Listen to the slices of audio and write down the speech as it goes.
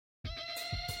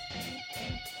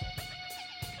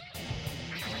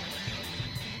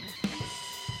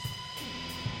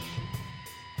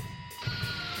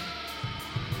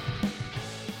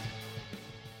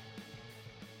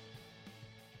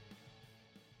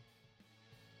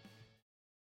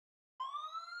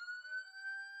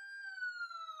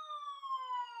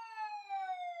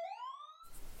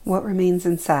What Remains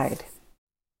Inside.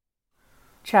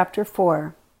 Chapter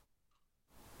 4.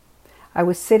 I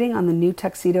was sitting on the new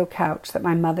tuxedo couch that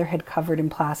my mother had covered in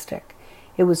plastic.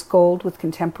 It was gold with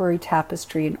contemporary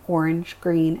tapestry in orange,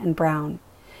 green, and brown.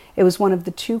 It was one of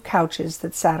the two couches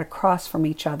that sat across from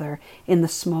each other in the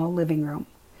small living room.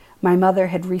 My mother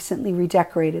had recently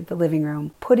redecorated the living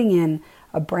room, putting in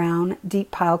a brown, deep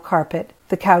pile carpet,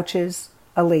 the couches,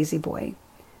 a lazy boy.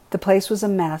 The place was a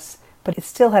mess, but it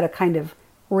still had a kind of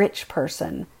rich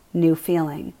person, new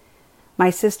feeling. My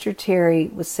sister Terry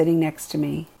was sitting next to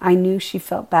me. I knew she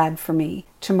felt bad for me.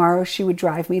 Tomorrow she would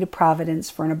drive me to Providence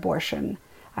for an abortion.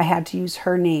 I had to use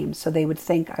her name so they would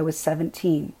think I was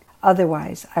 17.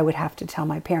 Otherwise, I would have to tell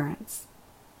my parents.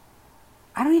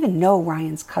 "I don't even know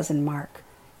Ryan's cousin Mark,"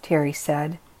 Terry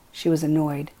said. She was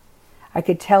annoyed. I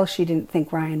could tell she didn't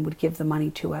think Ryan would give the money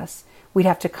to us. We'd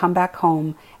have to come back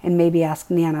home and maybe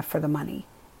ask Nana for the money.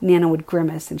 Nana would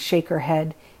grimace and shake her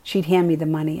head. She'd hand me the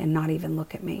money and not even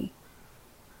look at me.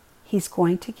 "He's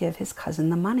going to give his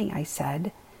cousin the money," I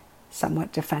said,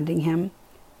 somewhat defending him.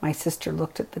 My sister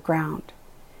looked at the ground.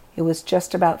 It was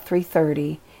just about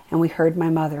 3:30, and we heard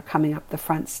my mother coming up the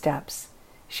front steps.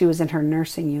 She was in her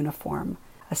nursing uniform.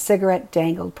 A cigarette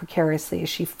dangled precariously as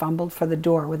she fumbled for the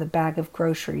door with a bag of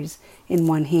groceries in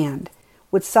one hand.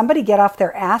 "Would somebody get off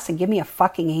their ass and give me a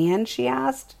fucking hand?" she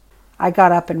asked. I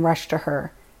got up and rushed to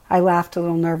her. I laughed a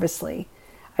little nervously.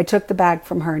 I took the bag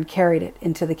from her and carried it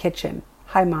into the kitchen.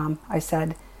 "Hi, Mom," I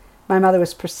said. My mother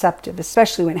was perceptive,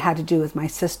 especially when it had to do with my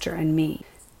sister and me.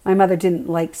 My mother didn't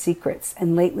like secrets,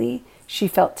 and lately she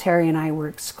felt Terry and I were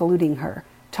excluding her,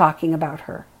 talking about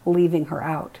her, leaving her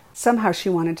out. Somehow she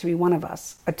wanted to be one of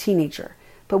us, a teenager,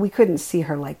 but we couldn't see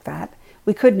her like that.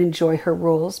 We couldn't enjoy her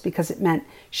rules because it meant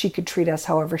she could treat us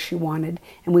however she wanted,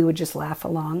 and we would just laugh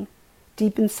along.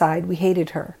 Deep inside, we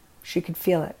hated her. She could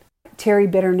feel it. Terry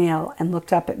bit her nail and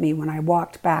looked up at me when I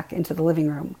walked back into the living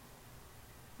room.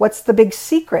 "What's the big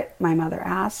secret?" my mother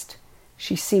asked.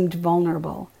 She seemed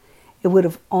vulnerable. It would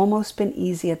have almost been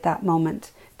easy at that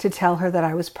moment to tell her that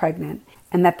I was pregnant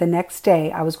and that the next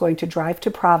day I was going to drive to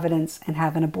Providence and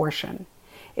have an abortion.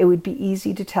 It would be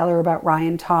easy to tell her about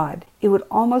Ryan Todd. It would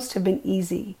almost have been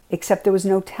easy, except there was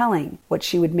no telling what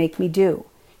she would make me do.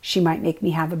 She might make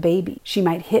me have a baby. She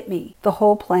might hit me. The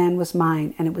whole plan was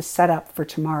mine, and it was set up for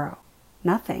tomorrow.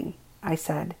 "Nothing," I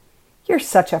said. "You're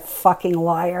such a fucking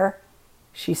liar,"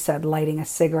 she said, lighting a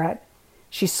cigarette.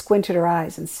 She squinted her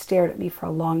eyes and stared at me for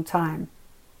a long time.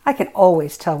 "I can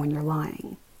always tell when you're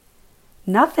lying."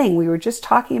 "Nothing. We were just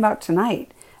talking about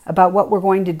tonight, about what we're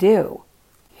going to do."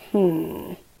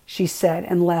 She said,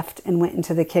 and left and went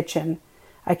into the kitchen.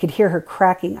 I could hear her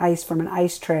cracking ice from an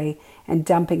ice tray and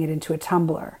dumping it into a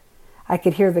tumbler. I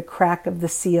could hear the crack of the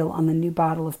seal on the new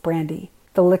bottle of brandy.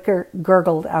 The liquor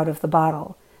gurgled out of the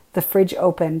bottle. The fridge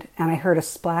opened, and I heard a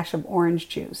splash of orange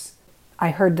juice. I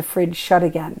heard the fridge shut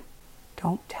again.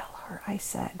 "Don't tell her," I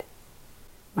said.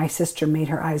 My sister made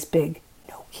her eyes big.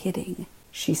 "No kidding,"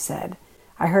 she said.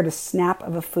 I heard a snap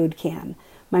of a food can.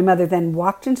 My mother then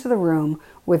walked into the room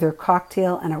with her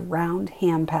cocktail and a round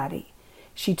ham patty.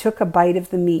 She took a bite of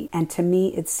the meat, and to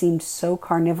me it seemed so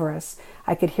carnivorous.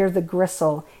 I could hear the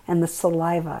gristle and the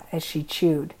saliva as she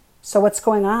chewed. "So what's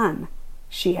going on?"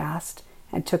 she asked,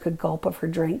 and took a gulp of her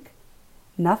drink.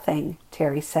 "Nothing,"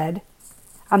 Terry said.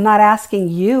 "I'm not asking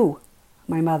you,"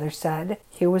 my mother said.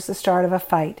 Here was the start of a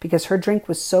fight, because her drink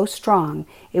was so strong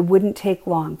it wouldn't take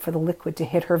long for the liquid to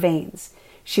hit her veins.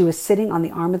 She was sitting on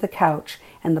the arm of the couch,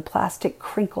 and the plastic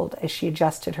crinkled as she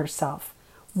adjusted herself.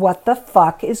 "What the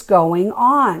fuck is going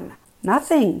on?"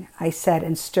 "Nothing," I said,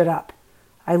 and stood up.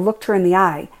 I looked her in the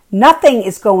eye. "Nothing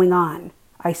is going on,"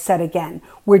 I said again.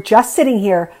 "We're just sitting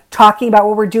here talking about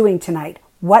what we're doing tonight.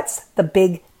 What's the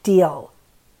big deal?"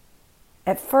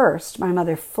 At first, my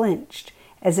mother flinched,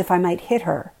 as if I might hit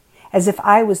her, as if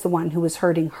I was the one who was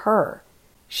hurting her.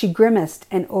 She grimaced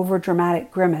an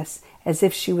overdramatic grimace, as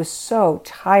if she was so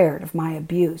tired of my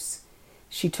abuse.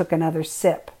 She took another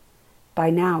sip. By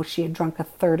now, she had drunk a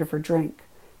third of her drink.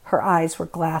 Her eyes were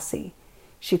glassy.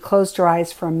 She closed her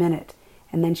eyes for a minute,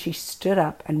 and then she stood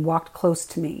up and walked close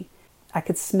to me. I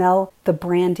could smell the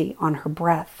brandy on her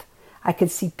breath. I could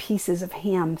see pieces of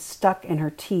ham stuck in her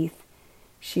teeth.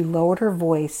 She lowered her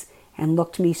voice and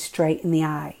looked me straight in the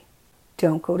eye.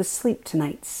 "Don't go to sleep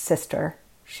tonight, sister,"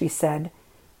 she said.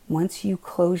 "Once you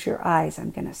close your eyes,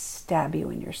 I'm going to stab you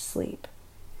in your sleep."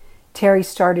 Terry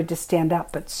started to stand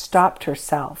up, but stopped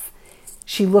herself.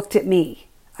 She looked at me.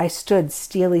 I stood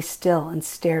steely still and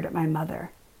stared at my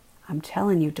mother. "I'm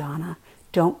telling you, Donna,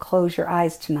 don't close your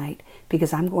eyes tonight,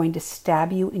 because I'm going to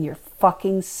stab you in your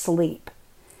fucking sleep."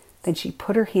 Then she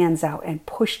put her hands out and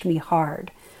pushed me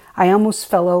hard. I almost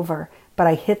fell over, but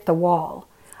I hit the wall.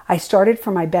 I started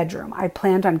for my bedroom. I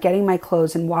planned on getting my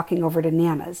clothes and walking over to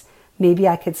Nana's. Maybe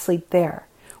I could sleep there.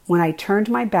 When I turned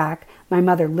my back, my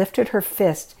mother lifted her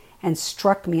fist and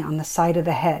struck me on the side of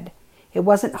the head. It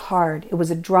wasn't hard. It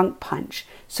was a drunk punch,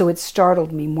 so it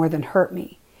startled me more than hurt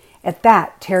me. At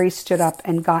that, Terry stood up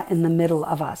and got in the middle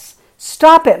of us.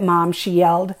 "Stop it, Mom," she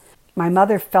yelled. My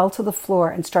mother fell to the floor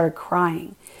and started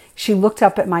crying. She looked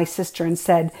up at my sister and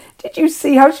said, "Did you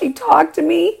see how she talked to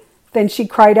me?" Then she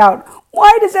cried out,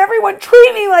 "Why does everyone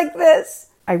treat me like this?"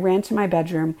 I ran to my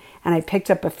bedroom and I picked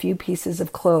up a few pieces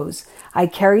of clothes. I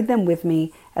carried them with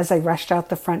me as I rushed out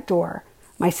the front door.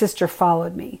 My sister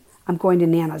followed me. "I'm going to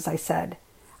Nana's," I said.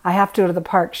 "I have to go to the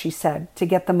park," she said, "to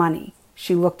get the money."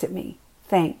 She looked at me.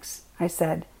 "Thanks," I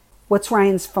said. "What's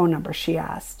Ryan's phone number?" she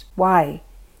asked. "Why?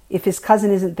 If his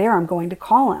cousin isn't there, I'm going to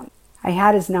call him." I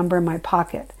had his number in my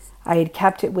pocket. I had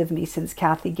kept it with me since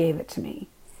Kathy gave it to me.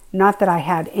 Not that I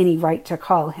had any right to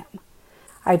call him.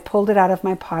 I pulled it out of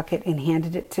my pocket and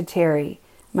handed it to Terry.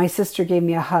 My sister gave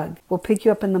me a hug. "We'll pick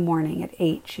you up in the morning at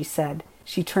 8, she said.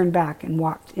 She turned back and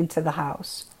walked into the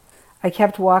house. I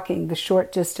kept walking the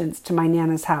short distance to my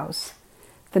Nana's house.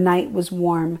 The night was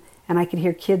warm, and I could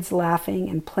hear kids laughing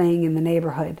and playing in the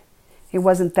neighborhood. It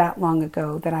wasn't that long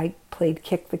ago that I played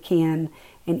kick the can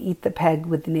and eat the peg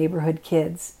with the neighborhood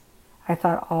kids. I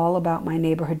thought all about my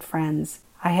neighborhood friends.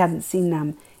 I hadn't seen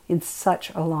them in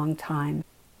such a long time.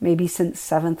 Maybe since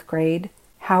 7th grade.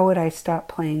 How would I stop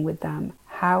playing with them?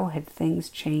 How had things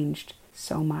changed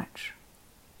so much?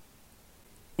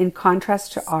 In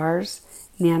contrast to ours,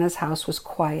 Nana's house was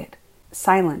quiet,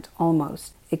 silent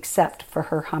almost, except for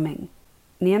her humming.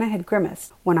 Nana had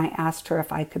grimaced when I asked her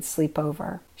if I could sleep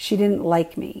over. She didn't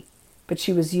like me, but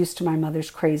she was used to my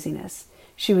mother's craziness.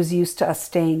 She was used to us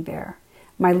staying there.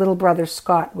 My little brother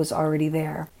Scott was already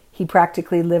there. He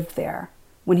practically lived there.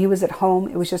 When he was at home,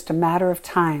 it was just a matter of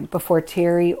time before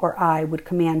Terry or I would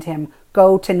command him,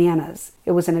 "Go to Nana's."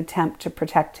 It was an attempt to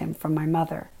protect him from my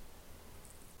mother.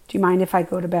 "Do you mind if I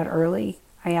go to bed early?"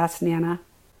 I asked Nana.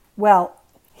 "Well,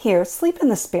 here, sleep in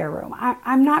the spare room.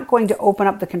 I'm not going to open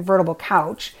up the convertible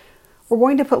couch. We're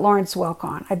going to put Lawrence Welk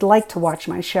on. I'd like to watch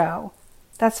my show."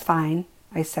 "That's fine,"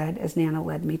 I said as Nana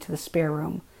led me to the spare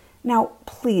room. "Now,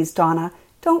 please, Donna,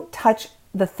 don't touch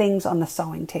the things on the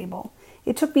sewing table.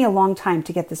 It took me a long time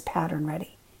to get this pattern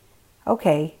ready."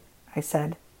 "Okay," I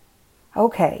said.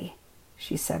 "Okay,"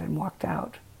 she said and walked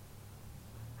out.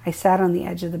 I sat on the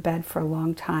edge of the bed for a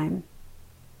long time.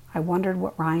 I wondered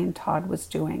what Ryan Todd was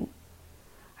doing.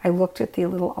 I looked at the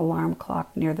little alarm clock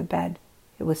near the bed.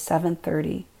 It was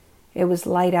 7:30. It was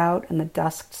light out and the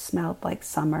dusk smelled like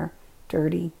summer,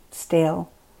 dirty, stale.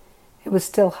 It was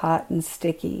still hot and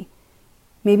sticky.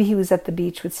 Maybe he was at the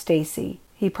beach with Stacy.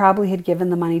 He probably had given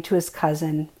the money to his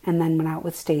cousin and then went out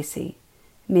with Stacy.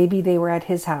 Maybe they were at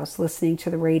his house listening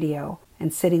to the radio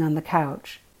and sitting on the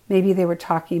couch. Maybe they were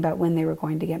talking about when they were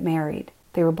going to get married.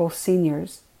 They were both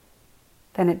seniors.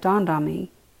 Then it dawned on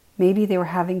me. Maybe they were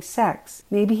having sex.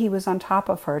 Maybe he was on top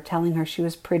of her, telling her she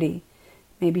was pretty.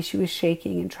 Maybe she was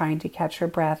shaking and trying to catch her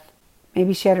breath.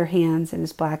 Maybe she had her hands in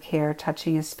his black hair,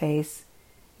 touching his face.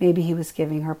 Maybe he was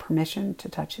giving her permission to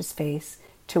touch his face,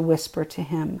 to whisper to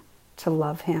him, to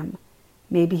love him.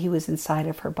 Maybe he was inside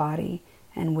of her body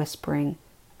and whispering,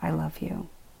 "I love you."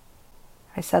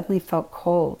 I suddenly felt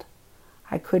cold.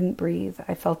 I couldn't breathe.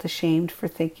 I felt ashamed for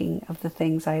thinking of the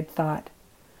things I had thought.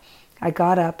 I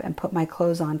got up and put my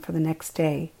clothes on for the next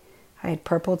day. I had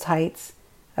purple tights,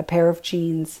 a pair of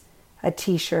jeans, a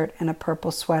t-shirt, and a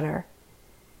purple sweater.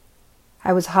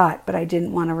 I was hot, but I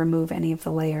didn't want to remove any of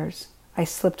the layers. I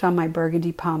slipped on my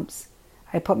burgundy pumps.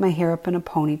 I put my hair up in a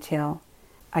ponytail.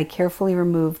 I carefully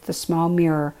removed the small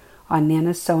mirror on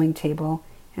Nana's sewing table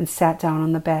and sat down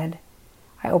on the bed.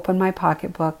 I opened my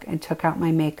pocketbook and took out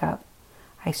my makeup.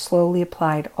 I slowly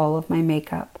applied all of my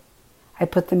makeup. I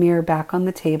put the mirror back on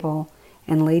the table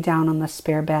and lay down on the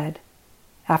spare bed.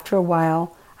 After a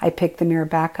while, I picked the mirror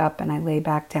back up and I lay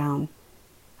back down.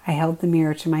 I held the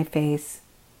mirror to my face.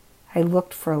 I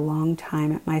looked for a long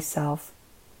time at myself.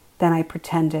 Then I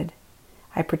pretended.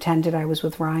 I pretended I was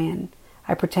with Ryan.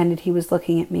 I pretended he was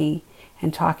looking at me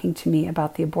and talking to me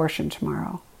about the abortion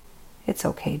tomorrow. "It's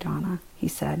okay, Donna," he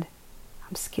said.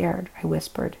 "I'm scared," I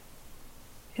whispered.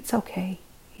 "It's okay,"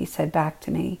 he said back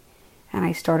to me, and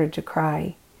I started to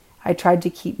cry. I tried to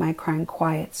keep my crying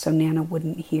quiet so Nana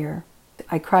wouldn't hear.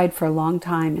 I cried for a long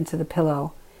time into the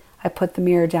pillow. I put the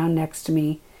mirror down next to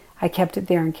me. I kept it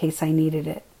there in case I needed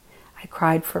it. I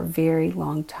cried for a very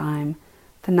long time.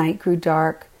 The night grew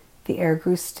dark. The air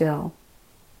grew still.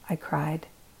 I cried.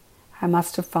 I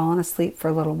must have fallen asleep for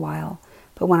a little while,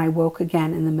 but when I woke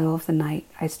again in the middle of the night,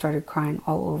 I started crying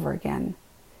all over again.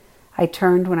 I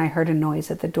turned when I heard a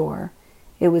noise at the door.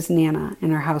 It was Nana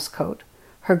in her housecoat.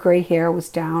 Her gray hair was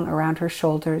down around her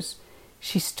shoulders.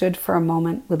 She stood for a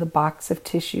moment with a box of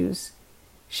tissues.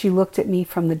 She looked at me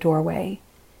from the doorway.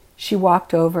 She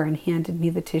walked over and handed me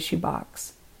the tissue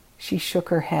box. She shook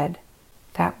her head.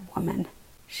 "That woman,"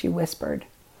 she whispered.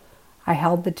 I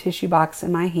held the tissue box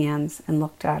in my hands and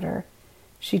looked at her.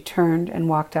 She turned and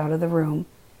walked out of the room.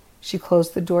 She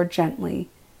closed the door gently,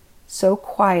 so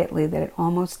quietly that it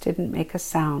almost didn't make a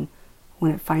sound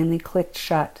when it finally clicked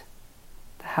shut.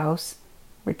 The house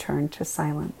returned to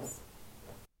silence.